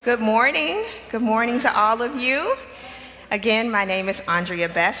Good morning. Good morning to all of you. Again, my name is Andrea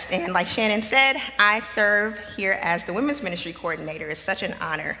Best, and like Shannon said, I serve here as the Women's Ministry Coordinator. It's such an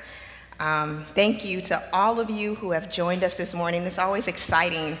honor. Thank you to all of you who have joined us this morning. It's always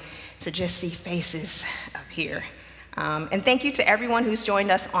exciting to just see faces up here. And thank you to everyone who's joined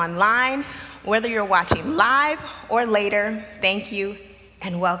us online, whether you're watching live or later. Thank you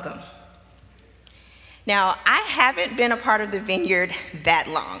and welcome. Now, I haven't been a part of the Vineyard that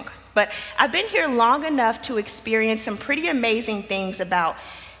long, but I've been here long enough to experience some pretty amazing things about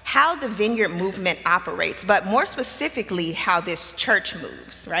how the Vineyard movement operates, but more specifically, how this church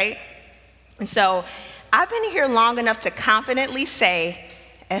moves, right? And so I've been here long enough to confidently say,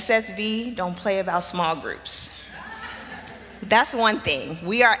 SSV don't play about small groups. That's one thing.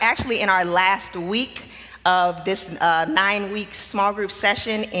 We are actually in our last week of this 9-week small group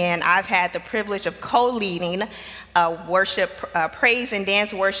session, and I've had the privilege of co-leading a praise and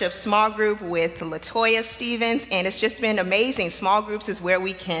dance worship small group with Latoya Stevens, and it's just been amazing. Small groups is where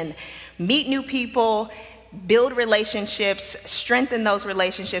we can meet new people, build relationships, strengthen those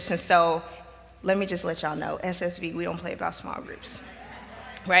relationships, and so let me just let y'all know, SSV, we don't play about small groups,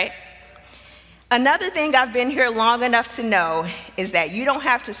 right? Another thing I've been here long enough to know is that you don't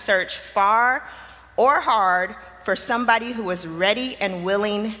have to search far or hard for somebody who is ready and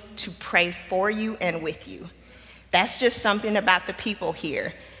willing to pray for you and with you. That's just something about the people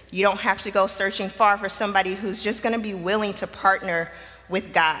here. You don't have to go searching far for somebody who's just going to be willing to partner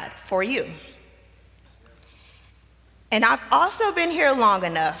with God for you. And I've also been here long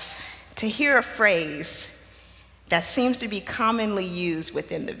enough to hear a phrase that seems to be commonly used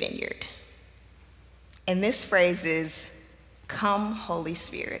within the Vineyard. And this phrase is, "Come, Holy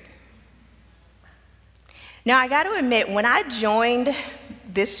Spirit." Now, I got to admit, when I joined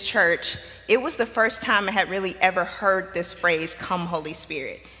this church, it was the first time I had really ever heard this phrase, "Come, Holy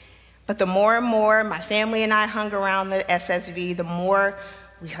Spirit." But the more and more my family and I hung around the SSV, the more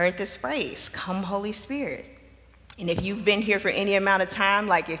we heard this phrase, "Come, Holy Spirit." And if you've been here for any amount of time,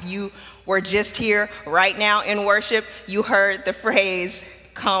 like if you were just here right now in worship, you heard the phrase,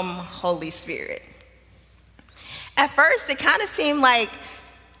 "Come, Holy Spirit." At first, it kind of seemed like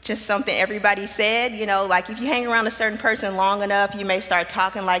just something everybody said, like if you hang around a certain person long enough, you may start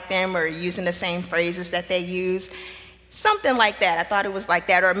talking like them or using the same phrases that they use. Something like that. I thought it was like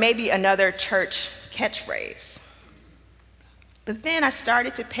that, or maybe another church catchphrase. But then I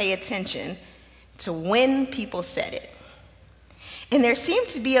started to pay attention to when people said it. And there seemed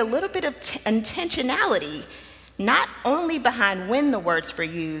to be a little bit of intentionality, not only behind when the words were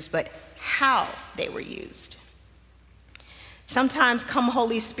used, but how they were used. Sometimes, "Come,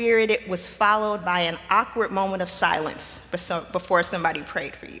 Holy Spirit," it was followed by an awkward moment of silence before somebody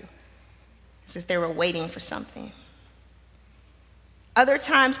prayed for you, as if they were waiting for something. Other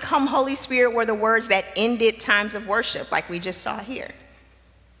times, "Come, Holy Spirit," were the words that ended times of worship, like we just saw here.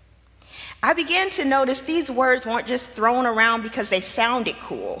 I began to notice these words weren't just thrown around because they sounded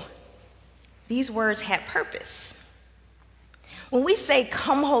cool. These words had purpose. When we say,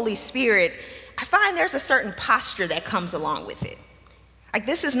 "Come, Holy Spirit," I find there's a certain posture that comes along with it. Like,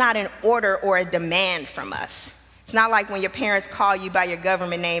 this is not an order or a demand from us. It's not like when your parents call you by your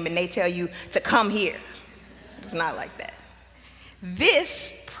government name and they tell you to come here. It's not like that.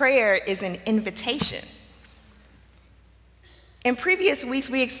 This prayer is an invitation. In previous weeks,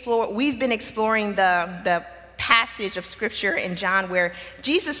 we've been exploring the passage of scripture in John where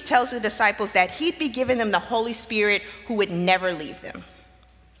Jesus tells the disciples that he'd be giving them the Holy Spirit who would never leave them.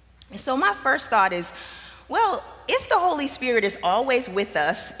 And so my first thought is, well, if the Holy Spirit is always with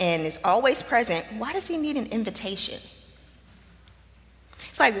us and is always present, why does he need an invitation?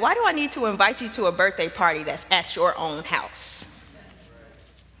 It's like, why do I need to invite you to a birthday party that's at your own house?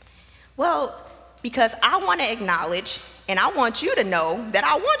 Well, because I want to acknowledge and I want you to know that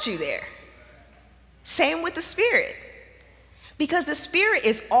I want you there. Same with the Spirit. Because the Spirit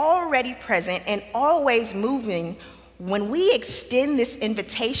is already present and always moving. When we extend this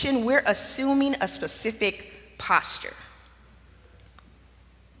invitation, we're assuming a specific posture.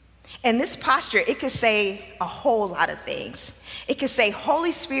 And this posture, it could say a whole lot of things. It could say,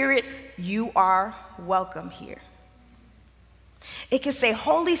 "Holy Spirit, you are welcome here." It could say,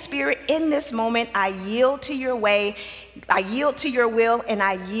 "Holy Spirit, in this moment, I yield to your way, I yield to your will, and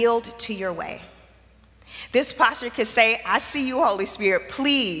I yield to your way." This posture could say, "I see you, Holy Spirit,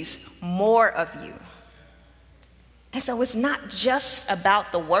 please, more of you." And so it's not just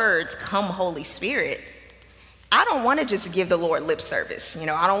about the words, "Come, Holy Spirit." I don't want to just give the Lord lip service.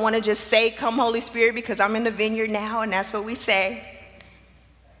 I don't want to just say, "Come, Holy Spirit," because I'm in the Vineyard now and that's what we say.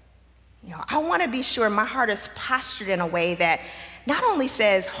 I want to be sure my heart is postured in a way that not only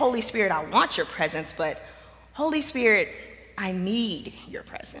says, Holy Spirit, I want your presence, but Holy Spirit, I need your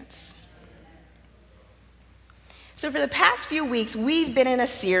presence. So for the past few weeks, we've been in a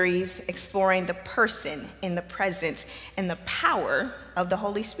series exploring the person and the presence and the power of the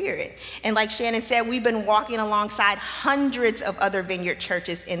Holy Spirit. And like Shannon said, we've been walking alongside hundreds of other Vineyard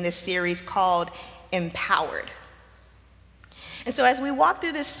churches in this series called Empowered. And so as we walk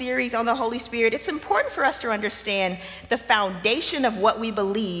through this series on the Holy Spirit, it's important for us to understand the foundation of what we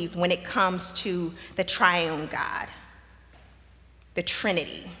believe when it comes to the triune God, the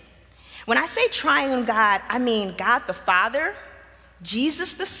Trinity. When I say triune God, I mean God the Father,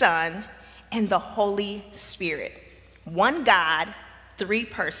 Jesus the Son, and the Holy Spirit. One God, three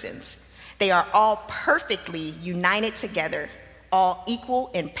persons. They are all perfectly united together, all equal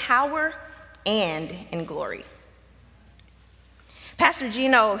in power and in glory. Pastor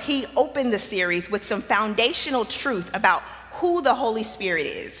Gino, he opened the series with some foundational truth about who the Holy Spirit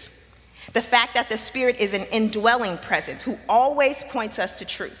is. The fact that the Spirit is an indwelling presence who always points us to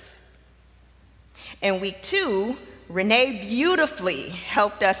truth. In week 2, Renee beautifully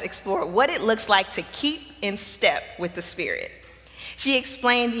helped us explore what it looks like to keep in step with the Spirit. She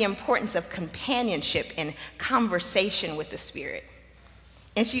explained the importance of companionship and conversation with the Spirit.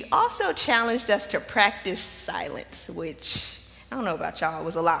 And she also challenged us to practice silence, which, I don't know about y'all,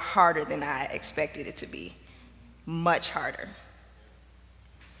 was a lot harder than I expected it to be. Much harder.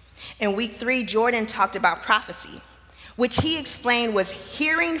 In week 3, Jordan talked about prophecy, which he explained was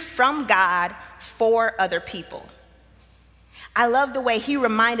hearing from God for other people. I love the way he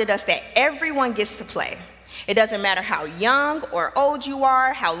reminded us that everyone gets to play. It doesn't matter how young or old you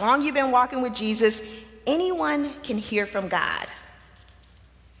are, how long you've been walking with Jesus, anyone can hear from God.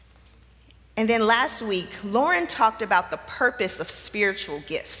 And then last week, Lauren talked about the purpose of spiritual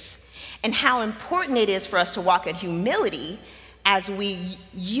gifts and how important it is for us to walk in humility as we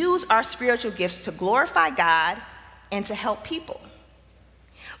use our spiritual gifts to glorify God and to help people.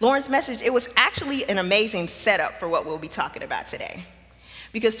 Lauren's message, it was actually an amazing setup for what we'll be talking about today.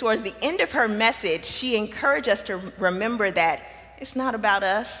 Because towards the end of her message, she encouraged us to remember that it's not about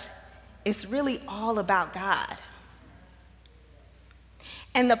us, it's really all about God.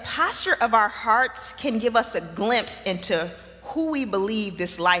 And the posture of our hearts can give us a glimpse into who we believe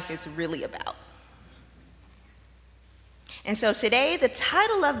this life is really about. And so today, the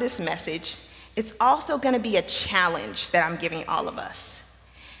title of this message, it's also going to be a challenge that I'm giving all of us.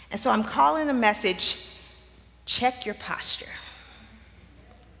 And so I'm calling the message, Check Your Posture.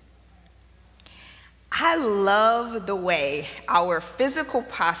 I love the way our physical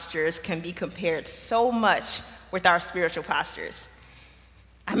postures can be compared so much with our spiritual postures.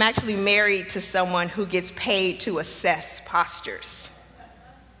 I'm actually married to someone who gets paid to assess postures.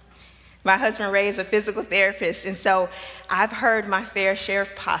 My husband Ray is a physical therapist, and so I've heard my fair share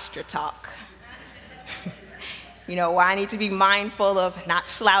of posture talk. You know, why I need to be mindful of not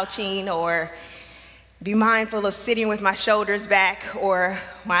slouching, or be mindful of sitting with my shoulders back, or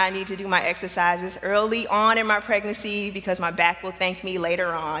why I need to do my exercises early on in my pregnancy because my back will thank me later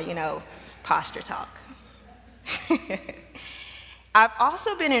on, posture talk. I've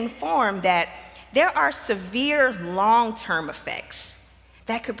also been informed that there are severe long-term effects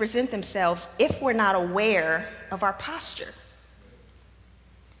that could present themselves if we're not aware of our posture.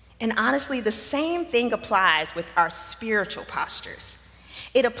 And honestly, the same thing applies with our spiritual postures.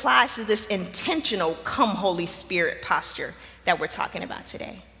 It applies to this intentional come Holy Spirit posture that we're talking about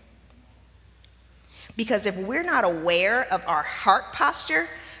today. Because if we're not aware of our heart posture,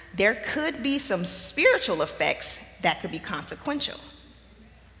 there could be some spiritual effects that could be consequential.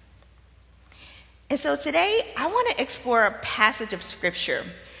 And so today, I want to explore a passage of scripture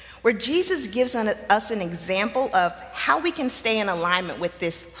where Jesus gives us an example of how we can stay in alignment with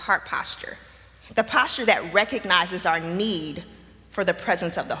this heart posture, the posture that recognizes our need for the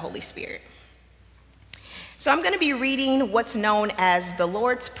presence of the Holy Spirit. So I'm going to be reading what's known as the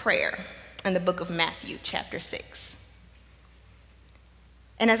Lord's Prayer in the book of Matthew, chapter 6.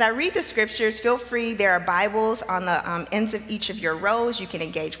 And as I read the scriptures, feel free, there are Bibles on the ends of each of your rows. You can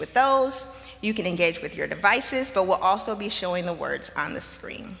engage with those. You can engage with your devices, but we'll also be showing the words on the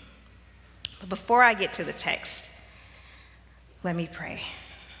screen. But before I get to the text, let me pray.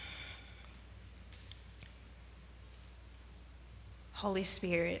 Holy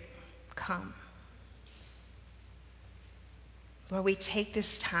Spirit, come. Lord, we take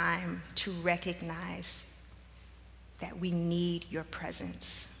this time to recognize that we need your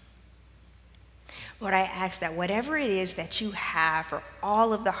presence. Lord, I ask that whatever it is that you have for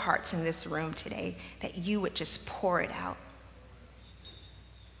all of the hearts in this room today, that you would just pour it out.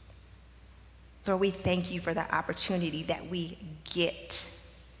 Lord, we thank you for the opportunity that we get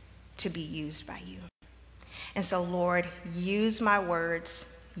to be used by you. And so, Lord, use my words,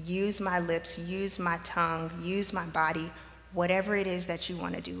 use my lips, use my tongue, use my body, whatever it is that you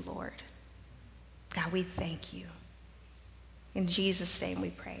want to do, Lord. God, we thank you. In Jesus' name we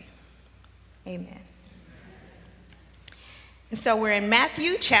pray. Amen. And so we're in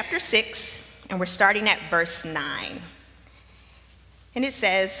Matthew chapter 6, and we're starting at verse 9. And it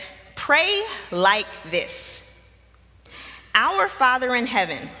says, "Pray like this. Our Father in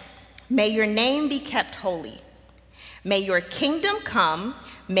heaven, may your name be kept holy. May your kingdom come.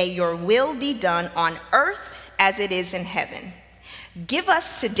 May your will be done on earth as it is in heaven. Give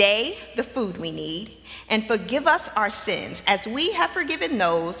us today the food we need, and forgive us our sins as we have forgiven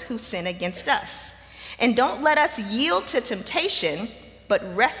those who sin against us. And don't let us yield to temptation,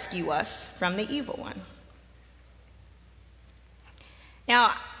 but rescue us from the evil one."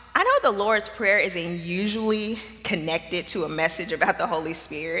 Now, I know the Lord's Prayer isn't usually connected to a message about the Holy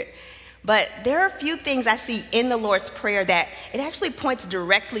Spirit, but there are a few things I see in the Lord's Prayer that it actually points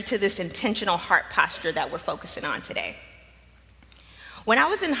directly to this intentional heart posture that we're focusing on today. When I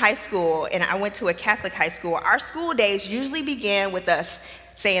was in high school and I went to a Catholic high school, our school days usually began with us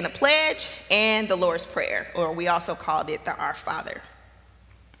saying a pledge and the Lord's Prayer, or we also called it the Our Father.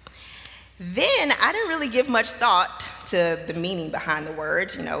 Then I didn't really give much thought to the meaning behind the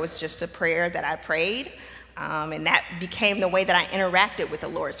words. It's just a prayer that I prayed, and that became the way that I interacted with the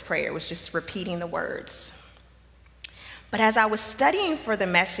Lord's Prayer, was just repeating the words. But as I was studying for the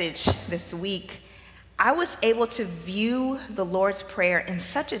message this week, I was able to view the Lord's Prayer in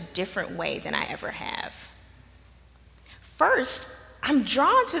such a different way than I ever have. First, I'm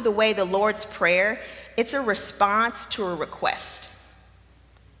drawn to the way the Lord's Prayer, it's a response to a request.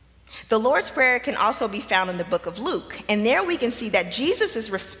 The Lord's Prayer can also be found in the book of Luke, and there we can see that Jesus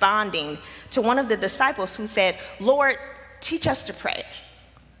is responding to one of the disciples who said, "Lord, teach us to pray."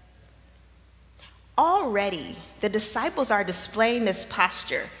 Already, the disciples are displaying this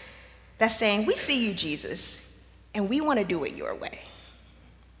posture that's saying, "We see you, Jesus, and we want to do it your way."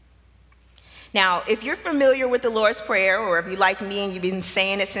 Now, if you're familiar with the Lord's Prayer, or if you're like me and you've been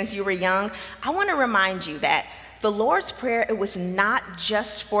saying it since you were young, I want to remind you that the Lord's Prayer, it was not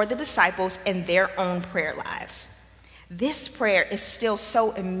just for the disciples and their own prayer lives. This prayer is still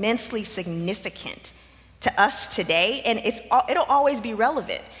so immensely significant to us today, and it'll always be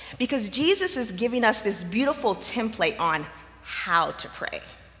relevant because Jesus is giving us this beautiful template on how to pray.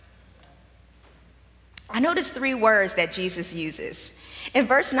 I noticed 3 words that Jesus uses. In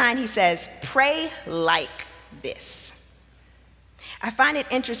verse 9, he says, "Pray like this." I find it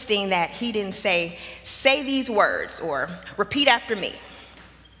interesting that he didn't say these words or repeat after me.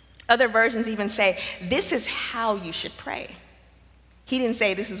 Other versions even say, this is how you should pray. He didn't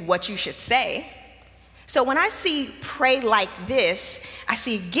say this is what you should say. So when I see pray like this, I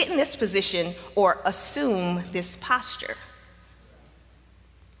see get in this position or assume this posture.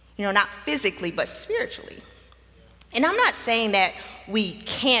 Not physically, but spiritually. And I'm not saying that we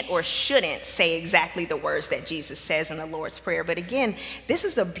can't or shouldn't say exactly the words that Jesus says in the Lord's Prayer, but again, this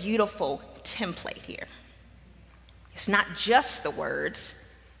is a beautiful template here. It's not just the words,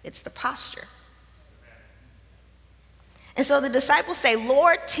 it's the posture. And so the disciples say,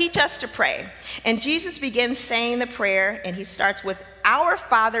 "Lord, teach us to pray." And Jesus begins saying the prayer, and he starts with, "Our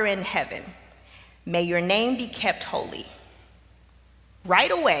Father in heaven, may your name be kept holy."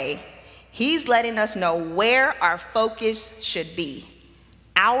 Right away, he's letting us know where our focus should be.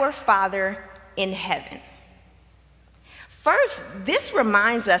 Our Father in heaven. First, this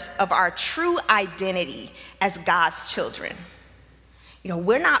reminds us of our true identity as God's children.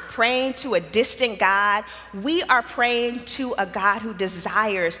 We're not praying to a distant God. We are praying to a God who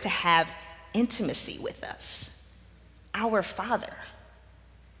desires to have intimacy with us. Our Father.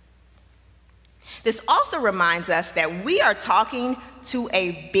 This also reminds us that we are talking to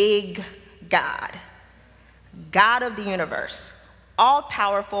a big God, God of the universe,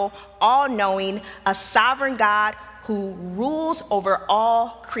 all-powerful, all-knowing, a sovereign God who rules over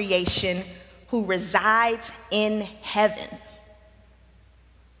all creation, who resides in heaven.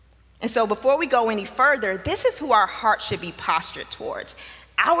 And so before we go any further, this is who our heart should be postured towards.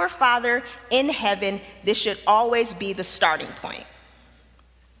 Our Father in heaven, this should always be the starting point.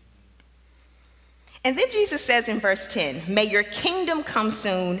 And then Jesus says in verse 10, "May your kingdom come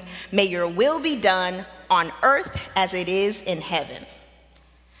soon. May your will be done on earth as it is in heaven."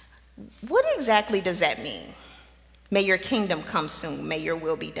 What exactly does that mean? May your kingdom come soon. May your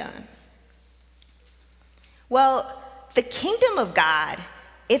will be done. Well, the kingdom of God,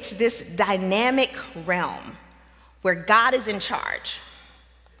 it's this dynamic realm where God is in charge.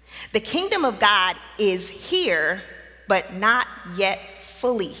 The kingdom of God is here, but not yet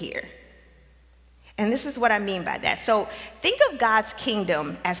fully here. And this is what I mean by that. So think of God's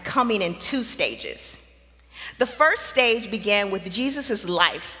kingdom as coming in two stages. The first stage began with Jesus'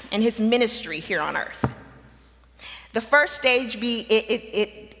 life and his ministry here on earth. The first stage,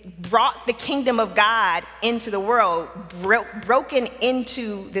 it brought the kingdom of God into the world, broken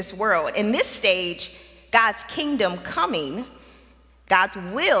into this world. In this stage, God's kingdom coming, God's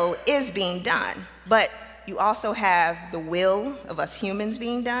will is being done. But you also have the will of us humans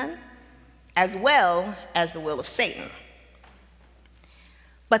being done, as well as the will of Satan.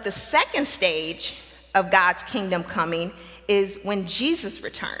 But the second stage of God's kingdom coming is when Jesus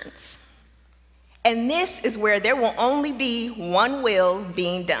returns. And this is where there will only be one will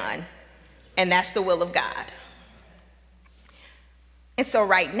being done, and that's the will of God. And so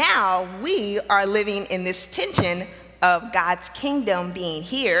right now, we are living in this tension of God's kingdom being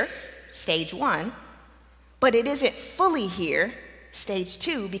here, stage one, but it isn't fully here, stage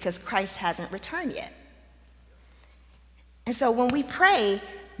two, because Christ hasn't returned yet. And so when we pray,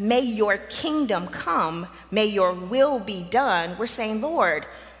 may your kingdom come, may your will be done, we're saying, Lord,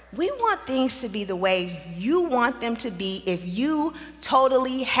 we want things to be the way you want them to be if you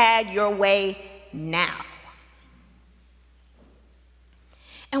totally had your way now.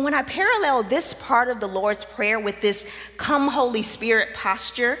 And when I parallel this part of the Lord's Prayer with this come Holy Spirit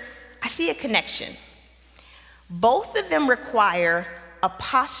posture, I see a connection. Both of them require a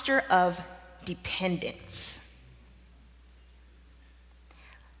posture of dependence.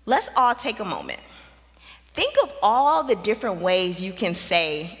 Let's all take a moment. Think of all the different ways you can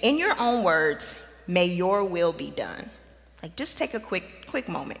say, in your own words, may your will be done. Like, just take a quick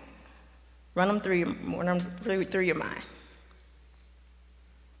moment. Run them through your mind.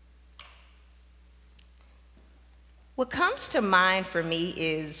 What comes to mind for me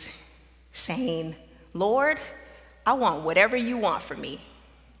is saying, Lord, I want whatever you want for me.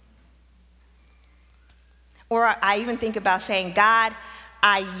 Or I even think about saying, God,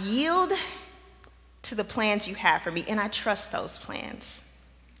 I yield to the plans you have for me, and I trust those plans.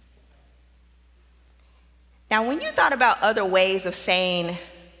 Now, when you thought about other ways of saying,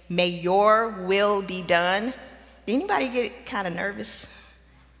 may your will be done, did anybody get kind of nervous?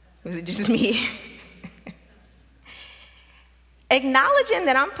 Was it just me? Acknowledging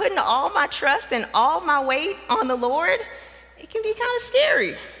that I'm putting all my trust and all my weight on the Lord, it can be kind of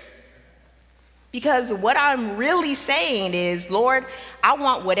scary. Because what I'm really saying is, Lord, I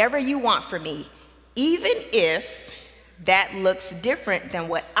want whatever you want for me, even if that looks different than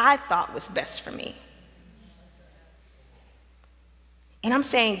what I thought was best for me. And I'm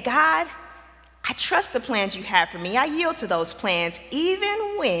saying, God, I trust the plans you have for me. I yield to those plans,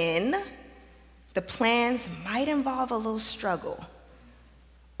 even when the plans might involve a little struggle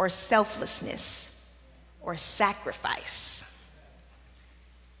or selflessness or sacrifice.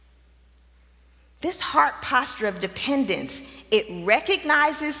 This heart posture of dependence, it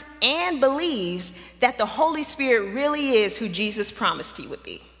recognizes and believes that the Holy Spirit really is who Jesus promised he would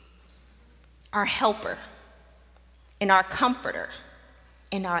be. Our helper and our comforter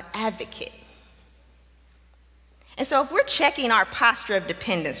and our advocate. And so if we're checking our posture of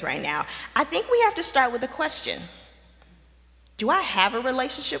dependence right now, I think we have to start with a question. Do I have a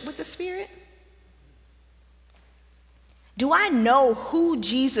relationship with the Spirit? Do I know who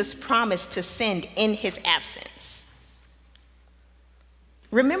Jesus promised to send in his absence?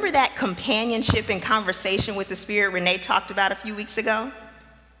 Remember that companionship and conversation with the Spirit Renee talked about a few weeks ago?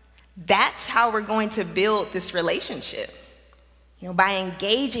 That's how we're going to build this relationship, by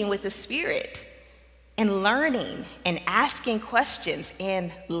engaging with the Spirit and learning and asking questions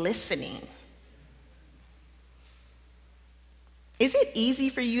and listening. Is it easy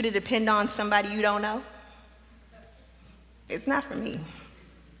for you to depend on somebody you don't know? It's not for me.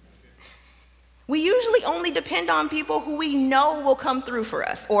 We usually only depend on people who we know will come through for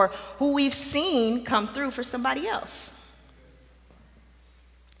us or who we've seen come through for somebody else.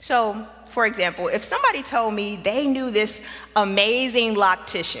 So, for example, if somebody told me they knew this amazing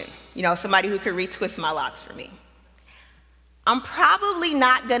loctician, somebody who could retwist my locks for me, I'm probably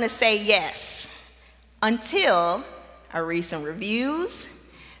not going to say yes until I read some reviews,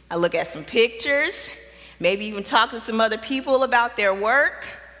 I look at some pictures, maybe even talk to some other people about their work.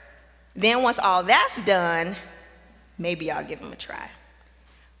 Then once all that's done, maybe I'll give them a try.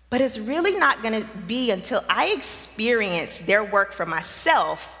 But it's really not going to be until I experience their work for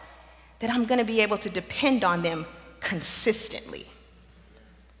myself that I'm going to be able to depend on them consistently.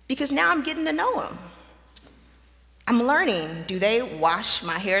 Because now I'm getting to know them. I'm learning, do they wash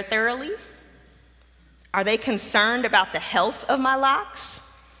my hair thoroughly? Are they concerned about the health of my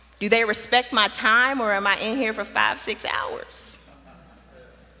locks? Do they respect my time, or am I in here for 5-6 hours?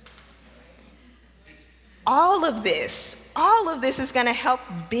 All of this is going to help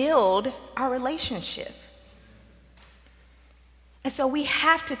build our relationship. And so we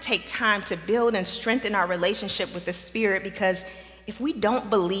have to take time to build and strengthen our relationship with the Spirit, because if we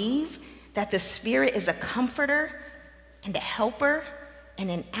don't believe that the Spirit is a comforter and a helper and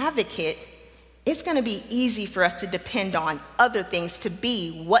an advocate, it's going to be easy for us to depend on other things to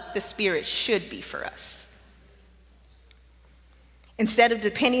be what the Spirit should be for us. Instead of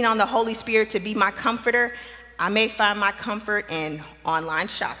depending on the Holy Spirit to be my comforter, I may find my comfort in online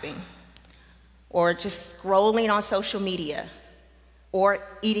shopping, or just scrolling on social media, or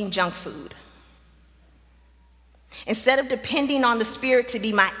eating junk food. Instead of depending on the Spirit to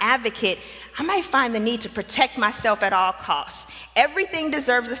be my advocate, I might find the need to protect myself at all costs. Everything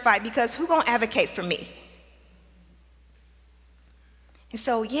deserves a fight, because who's going to advocate for me? And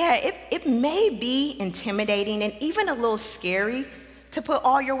so, yeah, it may be intimidating and even a little scary to put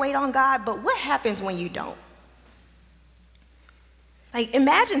all your weight on God, but what happens when you don't? Like,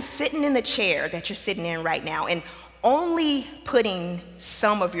 imagine sitting in the chair that you're sitting in right now and only putting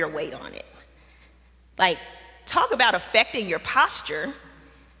some of your weight on it. Like, talk about affecting your posture.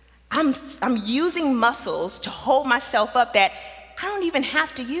 I'm using muscles to hold myself up that I don't even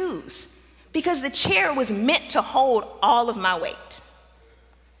have to use, because the chair was meant to hold all of my weight.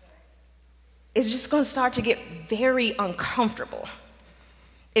 It's just going to start to get very uncomfortable.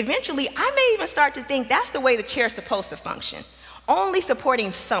 Eventually, I may even start to think that's the way the chair is supposed to function, only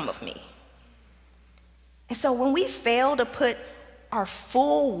supporting some of me. And so when we fail to put our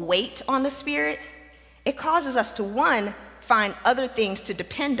full weight on the Spirit, it causes us to, one, find other things to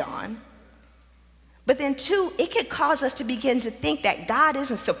depend on, but then two, it could cause us to begin to think that God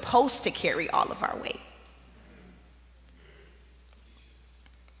isn't supposed to carry all of our weight.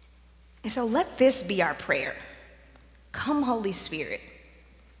 And so let this be our prayer. Come, Holy Spirit.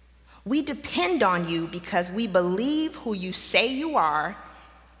 We depend on you because we believe who you say you are,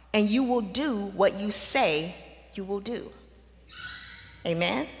 and you will do what you say you will do.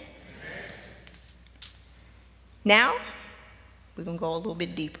 Amen? Now, we're going to go a little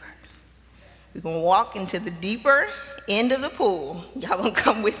bit deeper. We're going to walk into the deeper end of the pool. Y'all going to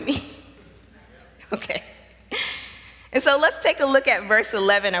come with me? Okay. And so let's take a look at verse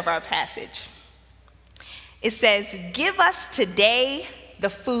 11 of our passage. It says, "Give us today the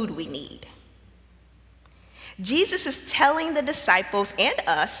food we need." Jesus is telling the disciples and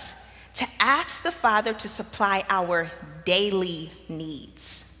us to ask the Father to supply our daily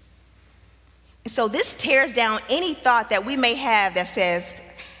needs. And so this tears down any thought that we may have that says,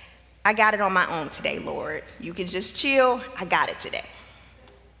 I got it on my own today, Lord. You can just chill. I got it today.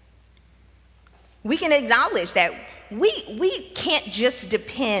 We can acknowledge that we can't just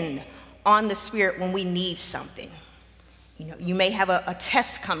depend on the Spirit when we need something. You know, you may have a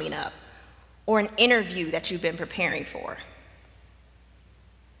test coming up or an interview that you've been preparing for.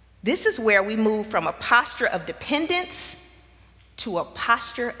 This is where we move from a posture of dependence to a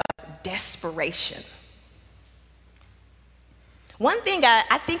posture of desperation. One thing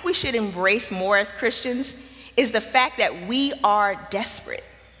I think we should embrace more as Christians is the fact that we are desperate.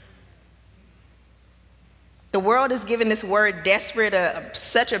 The world has given this word desperate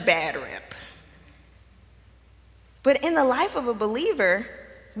such a bad rep. But in the life of a believer,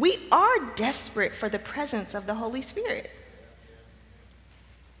 we are desperate for the presence of the Holy Spirit.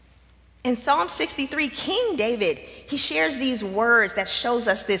 In Psalm 63, King David, he shares these words that shows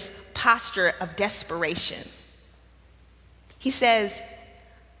us this posture of desperation. He says,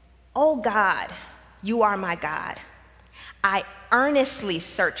 "Oh God, you are my God. I earnestly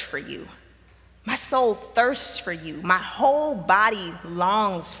search for you. My soul thirsts for you. My whole body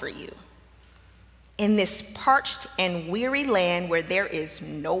longs for you. In this parched and weary land where there is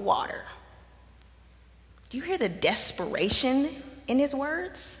no water." Do you hear the desperation in his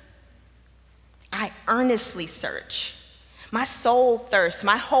words? I earnestly search. My soul thirsts.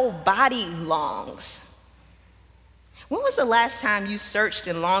 My whole body longs. When was the last time you searched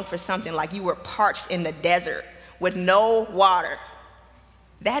and longed for something like you were parched in the desert with no water?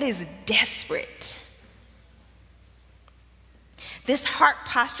 That is desperate. This heart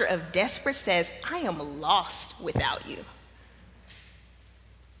posture of desperate says, I am lost without you.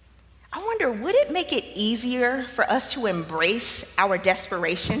 I wonder, would it make it easier for us to embrace our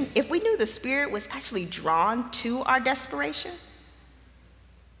desperation if we knew the Spirit was actually drawn to our desperation?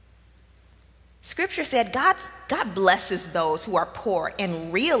 Scripture said God blesses those who are poor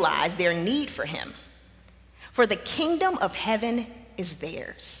and realize their need for him. For the kingdom of heaven is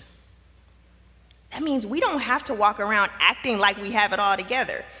theirs. That means we don't have to walk around acting like we have it all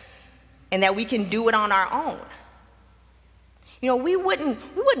together. and that we can do it on our own. You know, we wouldn't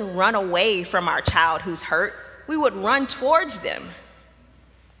run away from our child who's hurt. We would run towards them.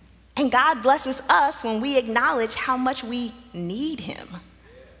 And God blesses us when we acknowledge how much we need him.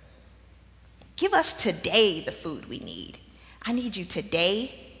 Give us today the food we need. I need you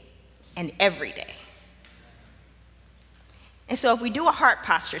today and every day. And so if we do a heart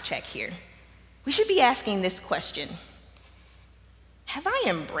posture check here, we should be asking this question: have I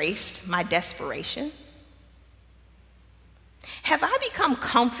embraced my desperation? Have I become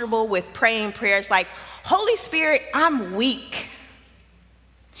comfortable with praying prayers like, Holy Spirit, I'm weak?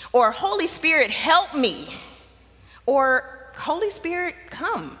 Or Holy Spirit, help me? Or Holy Spirit,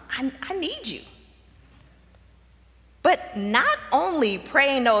 come, I need you. But not only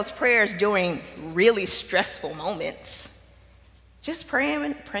praying those prayers during really stressful moments, just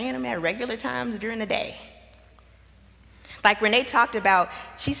praying them at regular times during the day. Like Renee talked about,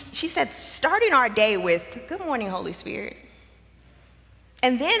 she said, starting our day with, good morning, Holy Spirit.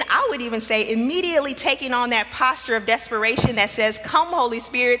 And then I would even say immediately taking on that posture of desperation that says, come, Holy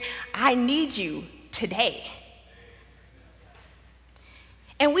Spirit, I need you today.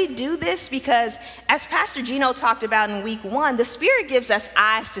 And we do this because, as Pastor Gino talked about in week 1, the Spirit gives us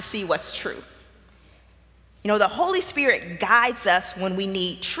eyes to see what's true. You know, the Holy Spirit guides us when we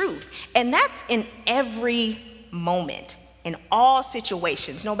need truth. And that's in every moment, in all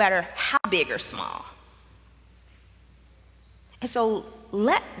situations, no matter how big or small. And so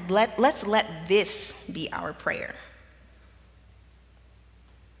let's let this be our prayer.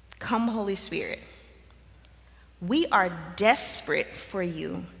 Come, Holy Spirit. We are desperate for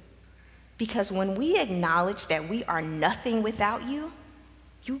you, because when we acknowledge that we are nothing without you,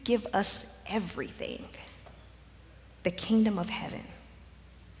 you give us everything. The kingdom of heaven.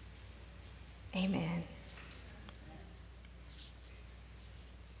 Amen.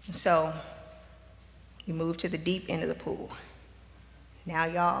 And so we move to the deep end of the pool. Now,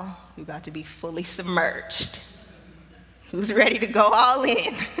 y'all, we're about to be fully submerged. Who's ready to go all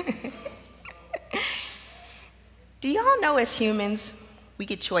in? Do y'all know as humans, we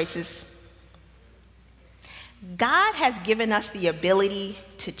get choices? God has given us the ability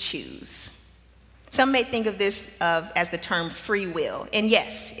to choose. Some may think of this as the term free will. And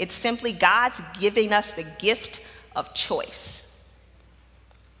yes, it's simply God's giving us the gift of choice.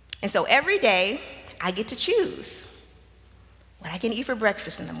 And so every day, I get to choose what I can eat for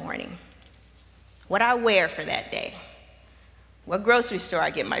breakfast in the morning, what I wear for that day, what grocery store I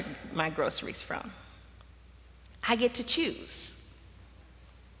get my groceries from. I get to choose.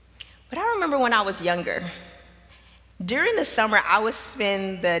 But I remember when I was younger, during the summer, I would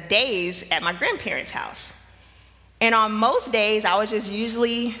spend the days at my grandparents' house. And on most days, I would just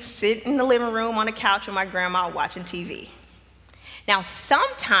usually sit in the living room on the couch with my grandma watching TV. Now,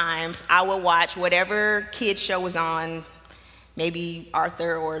 sometimes I would watch whatever kids show was on, maybe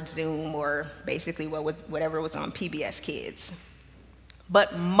Arthur or Zoom, or basically whatever was on PBS Kids.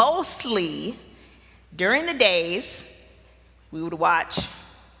 But mostly, during the days, we would watch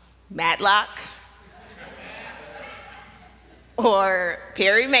Matlock, or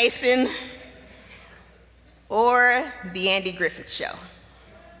Perry Mason, or The Andy Griffith Show.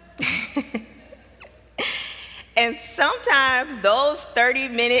 And sometimes those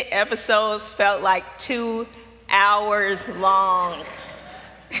 30-minute episodes felt like 2 hours long.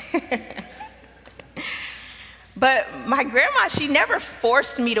 But my grandma, she never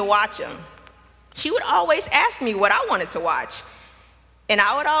forced me to watch them. She would always ask me what I wanted to watch. And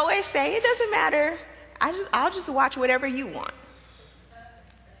I would always say, it doesn't matter. I'll just watch whatever you want.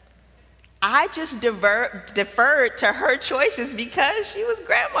 I just deferred to her choices because she was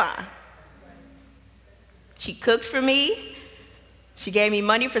grandma. She cooked for me. She gave me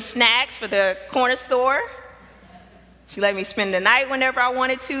money for snacks for the corner store. She let me spend the night whenever I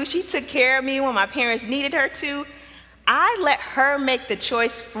wanted to. She took care of me when my parents needed her to. I let her make the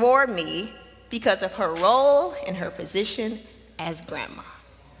choice for me because of her role and her position as grandma.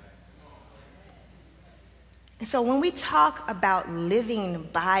 And so when we talk about living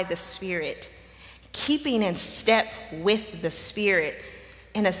by the Spirit, keeping in step with the Spirit,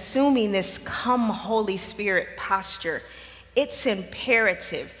 and assuming this come Holy Spirit posture, it's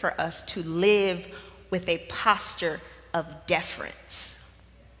imperative for us to live with a posture of deference.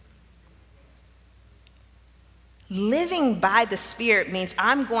 Living by the Spirit means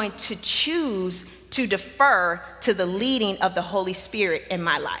I'm going to choose to defer to the leading of the Holy Spirit in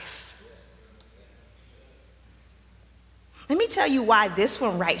my life. Let me tell you why this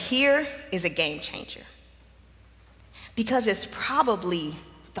one right here is a game changer. Because it's probably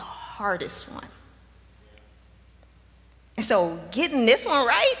the hardest one. And so getting this one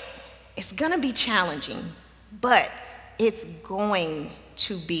right It's gonna be challenging, but it's going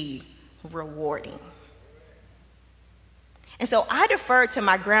to be rewarding. And so I deferred to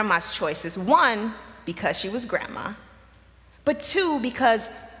my grandma's choices, one, because she was grandma, but two, because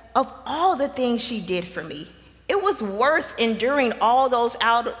of all the things she did for me. It was worth enduring all those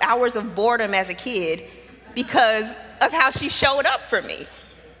hours of boredom as a kid because of how she showed up for me.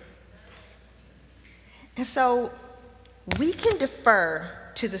 And so we can defer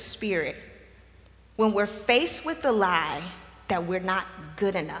to the Spirit when we're faced with the lie that we're not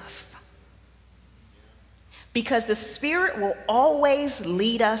good enough. Because the Spirit will always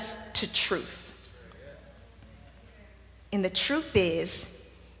lead us to truth. And the truth is,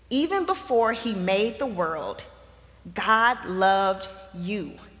 even before he made the world, God loved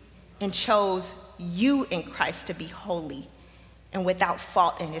you and chose you in Christ to be holy and without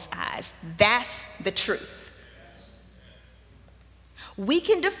fault in his eyes. That's the truth. We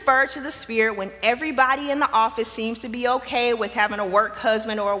can defer to the Spirit when everybody in the office seems to be okay with having a work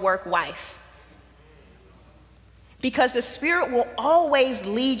husband or a work wife. Because the Spirit will always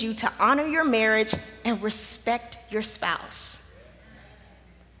lead you to honor your marriage and respect your spouse.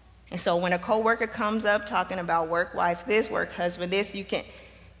 And so when a coworker comes up talking about work wife this, work husband this, you can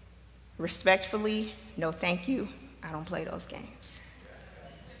respectfully, no thank you, I don't play those games.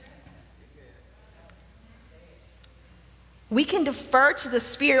 We can defer to the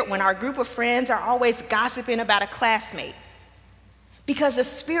Spirit when our group of friends are always gossiping about a classmate, because the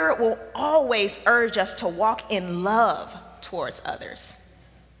Spirit will always urge us to walk in love towards others.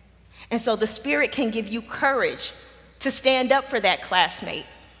 And so the Spirit can give you courage to stand up for that classmate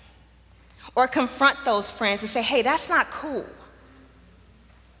or confront those friends and say, hey, that's not cool.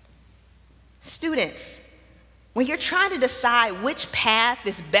 Students, when you're trying to decide which path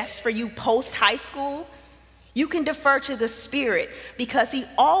is best for you post-high school, you can defer to the Spirit because he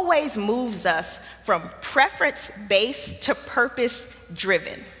always moves us from preference-based to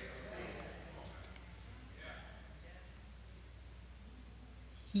purpose-driven.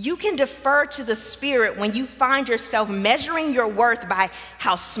 You can defer to the Spirit when you find yourself measuring your worth by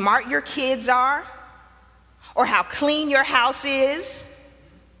how smart your kids are, or how clean your house is,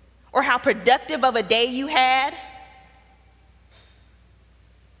 or how productive of a day you had.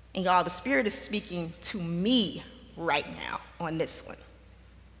 And y'all, the Spirit is speaking to me right now on this one.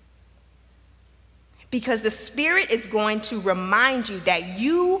 Because the Spirit is going to remind you that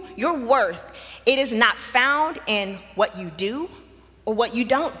your worth, it is not found in what you do or what you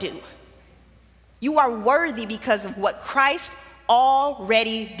don't do. You are worthy because of what Christ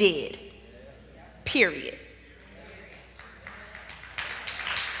already did. Period.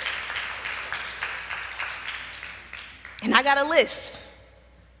 And I got a list.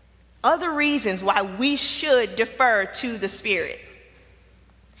 Other reasons why we should defer to the Spirit.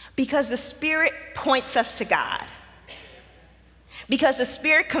 Because the Spirit points us to God. Because the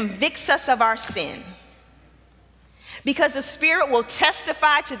Spirit convicts us of our sin. Because the Spirit will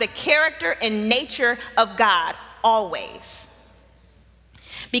testify to the character and nature of God always.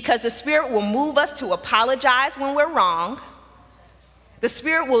 Because the Spirit will move us to apologize when we're wrong. The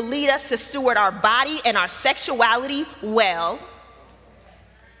Spirit will lead us to steward our body and our sexuality well.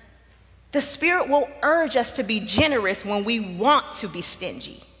 The Spirit will urge us to be generous when we want to be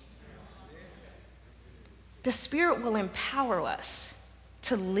stingy. The Spirit will empower us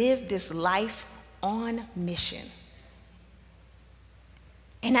to live this life on mission.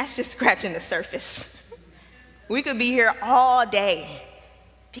 And that's just scratching the surface. We could be here all day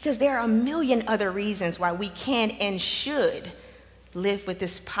because there are a million other reasons why we can and should live with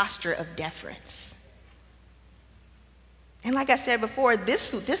this posture of deference. And like I said before,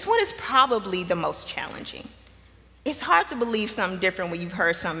 this one is probably the most challenging. It's hard to believe something different when you've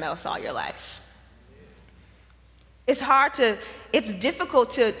heard something else all your life. It's difficult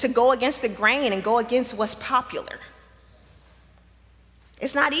to go against the grain and go against what's popular.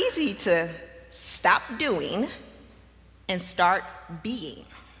 It's not easy to stop doing and start being.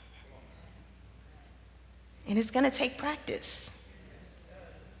 And it's going to take practice.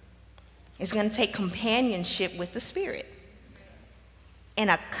 It's going to take companionship with the Spirit and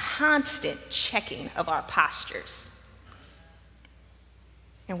a constant checking of our postures.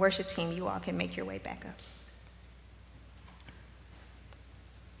 And worship team, you all can make your way back up.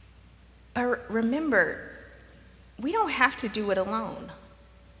 But remember, we don't have to do it alone.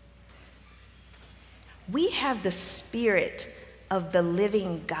 We have the Spirit of the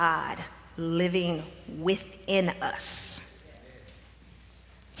living God living within us.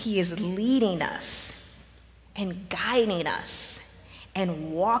 He is leading us and guiding us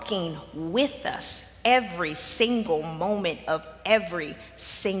and walking with us every single moment of every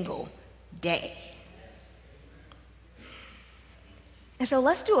single day. And so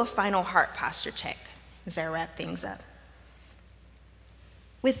let's do a final heart posture check as I wrap things up.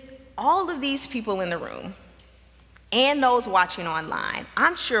 With all of these people in the room and those watching online,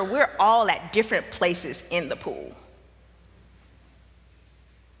 I'm sure we're all at different places in the pool.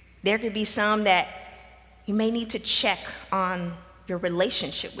 There could be some that you may need to check on your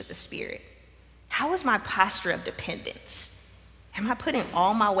relationship with the Spirit. How is my posture of dependence? Am I putting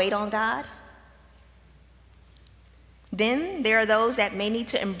all my weight on God? Then there are those that may need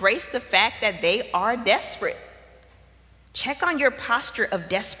to embrace the fact that they are desperate. Check on your posture of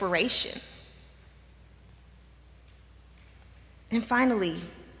desperation. And finally,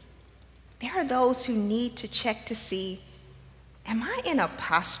 there are those who need to check to see, am I in a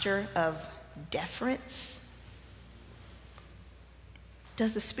posture of deference?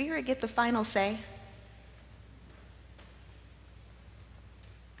 Does the Spirit get the final say?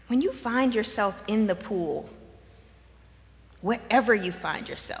 When you find yourself in the pool, wherever you find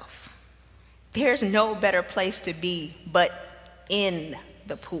yourself, there's no better place to be but in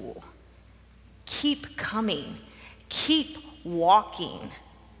the pool. Keep coming, keep walking,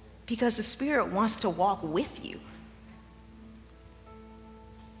 because the Spirit wants to walk with you.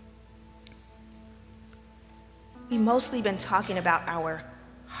 We've mostly been talking about our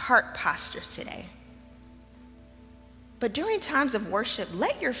heart postures today. But during times of worship,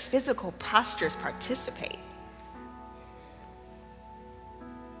 let your physical postures participate.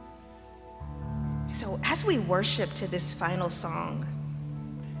 So as we worship to this final song,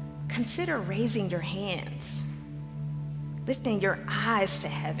 consider raising your hands, lifting your eyes to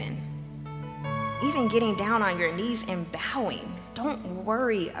heaven, even getting down on your knees and bowing. Don't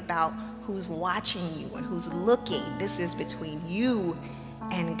worry about who's watching you and who's looking. This is between you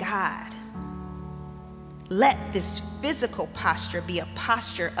and God. Let this physical posture be a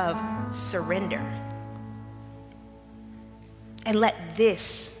posture of surrender. And let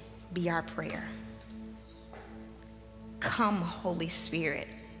this be our prayer. Come, Holy Spirit.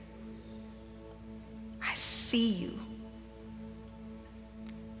 I see you.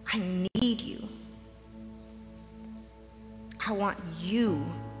 I need you. I want you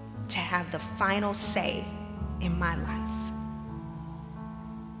to have the final say in my life.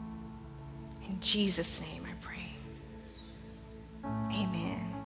 In Jesus' name,